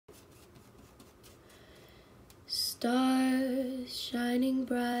Stars shining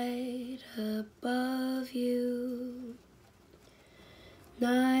bright above you.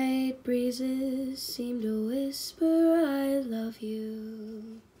 Night breezes seem to whisper, I love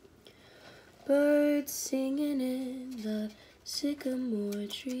you. Birds singing in the sycamore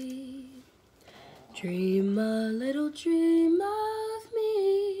tree. Dream a little dream of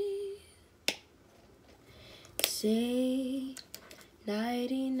me. Say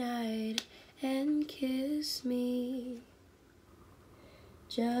nighty-night and kiss me.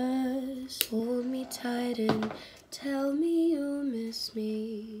 Just hold me tight and tell me you miss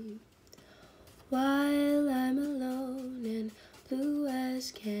me. While I'm alone and blue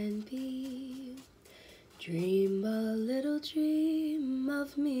as can be, dream a little dream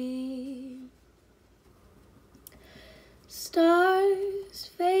of me. Stars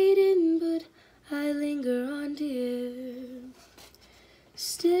fading, but I linger on, dear,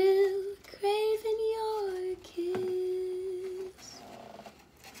 still craving your kiss.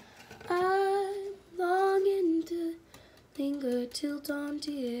 I'm longing to linger till dawn,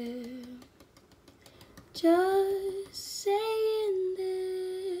 dear, just saying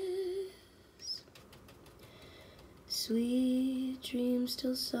this. Sweet dreams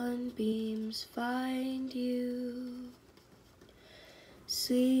till sunbeams find you.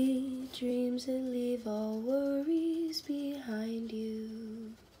 Sweet dreams that leave all worries behind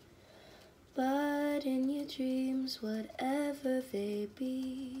you. But in your dreams, whatever they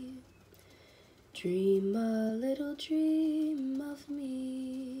be, dream a little dream of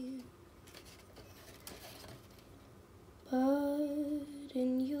me. But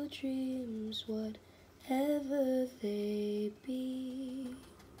in your dreams, whatever they be,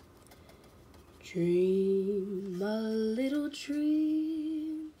 dream a little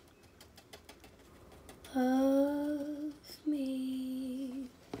dream of me.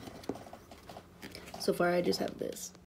 So far I just have this.